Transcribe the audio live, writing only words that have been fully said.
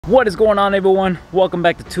What is going on, everyone? Welcome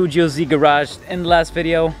back to 2GOZ Garage. In the last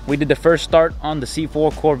video, we did the first start on the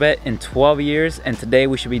C4 Corvette in 12 years, and today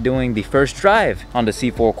we should be doing the first drive on the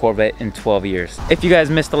C4 Corvette in 12 years. If you guys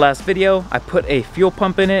missed the last video, I put a fuel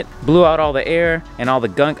pump in it, blew out all the air and all the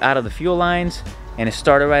gunk out of the fuel lines, and it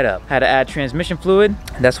started right up. Had to add transmission fluid.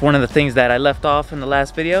 That's one of the things that I left off in the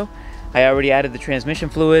last video. I already added the transmission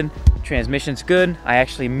fluid. Transmission's good. I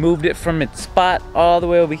actually moved it from its spot all the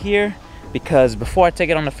way over here, because before I take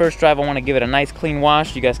it on the first drive, I want to give it a nice clean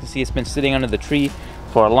wash. You guys can see it's been sitting under the tree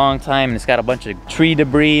for a long time, and it's got a bunch of tree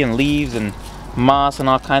debris and leaves and moss and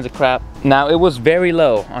all kinds of crap. Now, it was very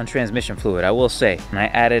low on transmission fluid, I will say, and I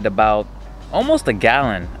added about almost a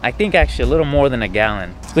gallon. I think actually a little more than a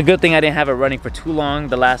gallon. It's a good thing I didn't have it running for too long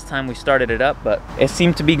the last time we started it up, but it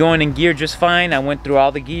seemed to be going in gear just fine. I went through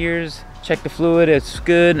all the gears, checked the fluid, it's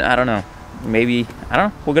good. I don't know. Maybe, I don't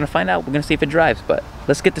know, we're gonna find out. We're gonna see if it drives, but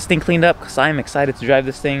let's get this thing cleaned up because I'm excited to drive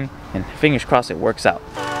this thing, and fingers crossed it works out.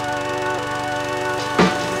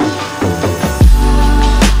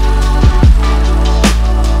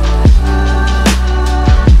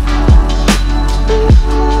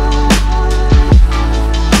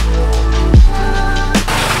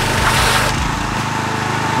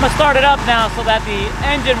 I'm gonna start it up now so that the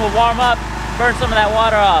engine will warm up, burn some of that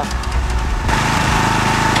water off.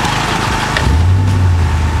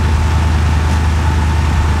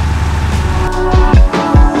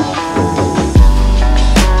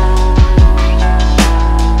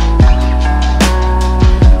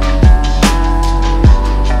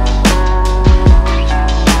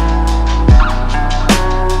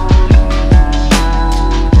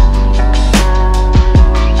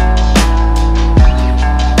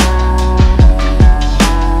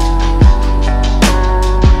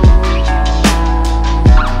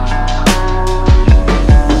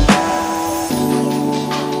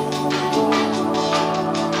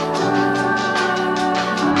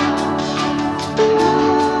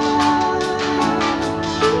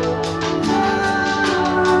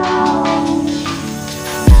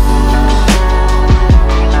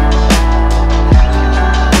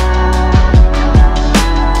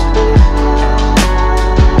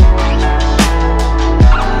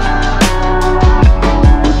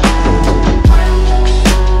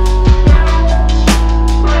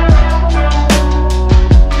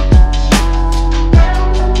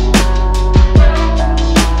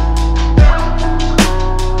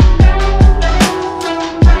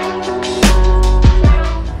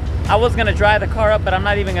 I was gonna dry the car up, but I'm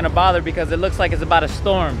not even gonna bother because it looks like it's about to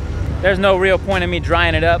storm. There's no real point in me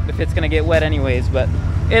drying it up if it's gonna get wet anyways, but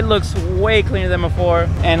it looks way cleaner than before,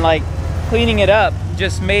 and like cleaning it up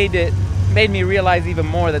just made me realize even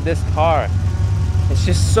more that this car is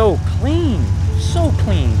just so clean, so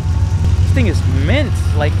clean. This thing is mint,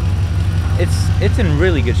 like it's in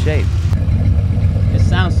really good shape. It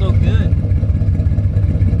sounds so good.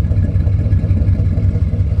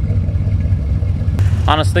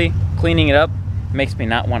 Honestly, cleaning it up makes me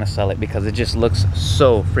not want to sell it because it just looks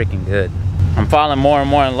so freaking good. I'm falling more and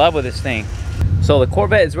more in love with this thing. So the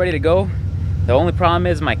Corvette is ready to go. The only problem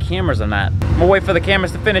is my cameras are not. I'm gonna wait for the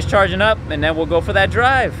cameras to finish charging up, and then we'll go for that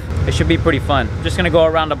drive. It should be pretty fun. Just gonna go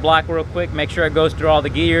around the block real quick, make sure it goes through all the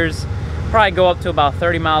gears. Probably go up to about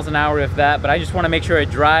 30 miles an hour if that, but I just want to make sure it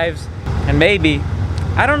drives. And maybe,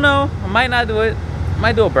 I don't know, I might not do it. I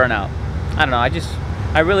might do a burnout. I don't know,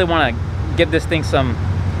 I really want to give this thing some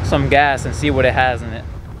gas and see what it has in it.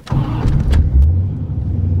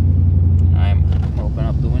 I'm open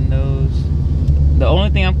up the windows. The only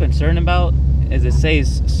thing I'm concerned about is it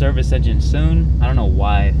says service engine soon. I don't know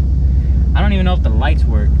why. I don't even know if the lights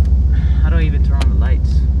work. How do I even turn on the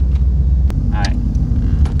lights? Alright,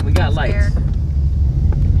 we got lights.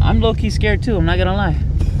 I'm low-key scared too, I'm not gonna lie.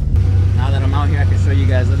 Now that I'm out here, I can show you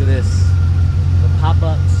guys, look at this. The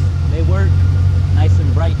pop-ups, they work. Nice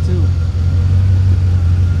and bright too.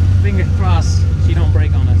 Fingers crossed she don't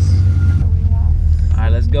break on us. All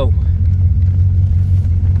right, let's go.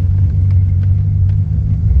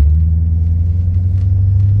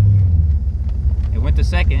 It went to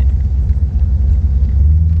second.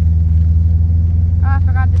 Oh, I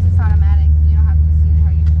forgot this is automatic. You don't have to see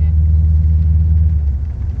how you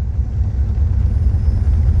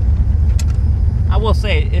should. I will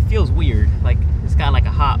say it feels weird. Like it's got like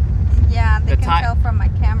a hop. Yeah, they can tell from my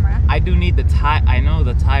camera. I do need the I know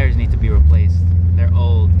the tires need to be replaced. They're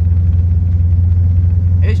old.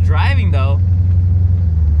 It's driving though.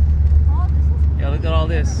 Oh, this is Yeah, look at all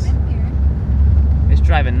this. It's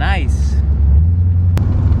driving nice.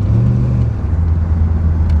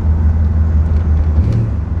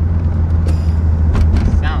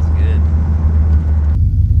 Sounds good.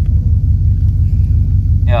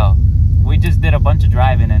 Yo, just did a bunch of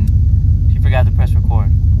driving and she forgot to press record.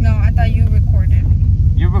 No, I thought you recorded.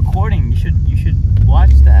 You're recording. You should watch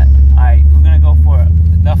that. All right, we're gonna go for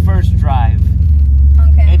the first drive.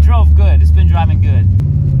 Okay. It drove good. It's been driving good.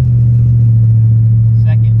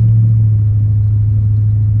 Second.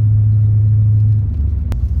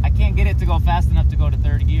 I can't get it to go fast enough to go to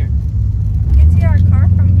third gear. You can see our car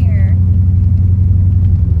from here.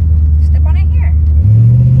 Step on it here.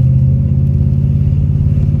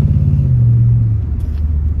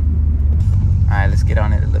 All right, let's get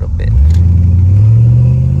on it a little bit.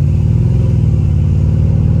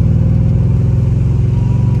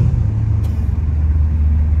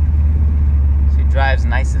 She drives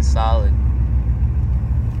nice and solid.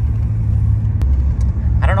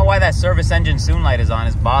 I don't know why that service engine soon light is on.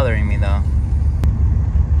 It's bothering me though.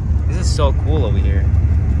 This is so cool over here.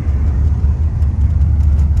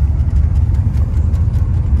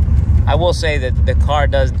 I will say that the car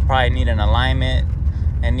does probably need an alignment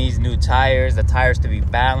and needs new tires, the tires to be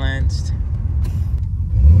balanced.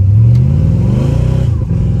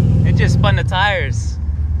 It just spun the tires.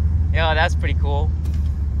 Yo, that's pretty cool.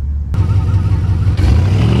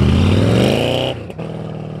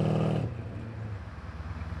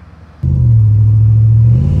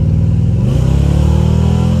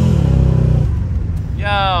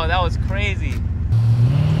 Yo, that was crazy.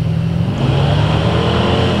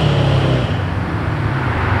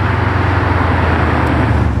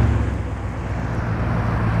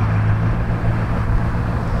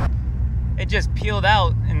 It just peeled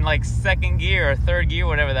out in like second gear or third gear,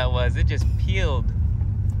 whatever that was. It just peeled.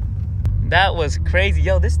 That was crazy.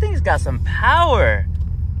 Yo, this thing's got some power.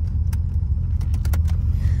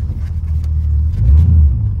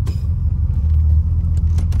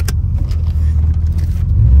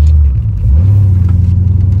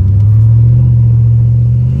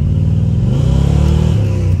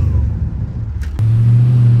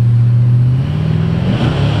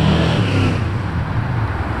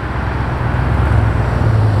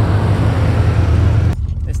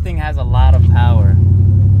 Has a lot of power.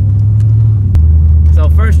 So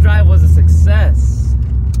first drive was a success.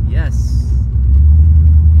 Yes.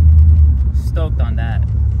 Stoked on that.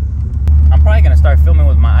 I'm probably gonna start filming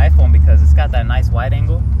with my iPhone because it's got that nice wide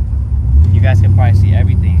angle. You guys can probably see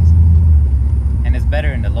everything. And it's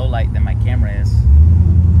better in the low light than my camera is.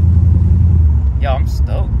 Yo, I'm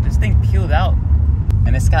stoked. This thing peeled out.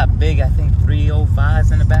 And it's got big, I think,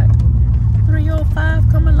 305s in the back. 305,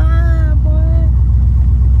 come alive, boy.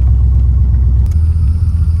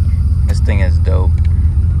 This thing is dope.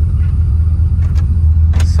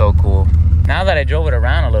 It's so cool. Now that I drove it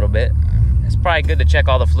around a little bit, it's probably good to check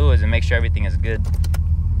all the fluids and make sure everything is good.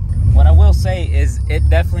 What I will say is it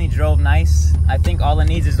definitely drove nice. I think all it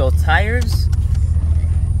needs is those tires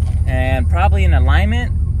and probably an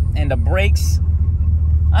alignment and the brakes.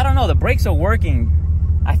 I don't know, the brakes are working.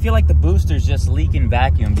 I feel like the booster's just leaking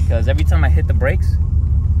vacuum because every time I hit the brakes,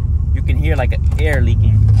 you can hear like an air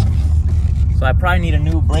leaking. So I probably need a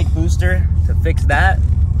new brake booster to fix that.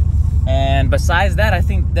 And besides that, I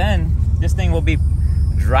think then this thing will be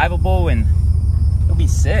drivable and it'll be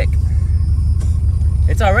sick.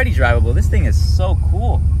 It's already drivable. This thing is so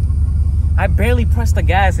cool. I barely pressed the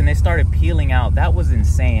gas and it started peeling out. That was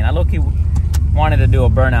insane. I low-key wanted to do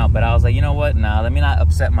a burnout, but I was like, you know what? Nah, let me not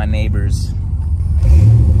upset my neighbors.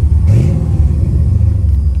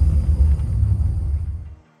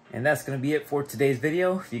 And that's going to be it for today's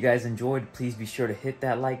video. If you guys enjoyed, please be sure to hit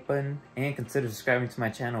that like button and consider subscribing to my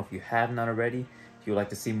channel if you have not already. If you would like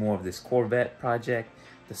to see more of this Corvette project,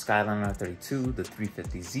 the Skyline R32, the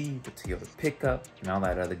 350Z, the Toyota pickup, and all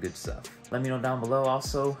that other good stuff. Let me know down below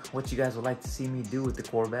also what you guys would like to see me do with the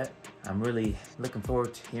Corvette. I'm really looking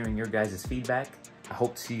forward to hearing your guys' feedback. I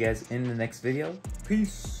hope to see you guys in the next video.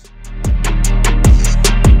 Peace!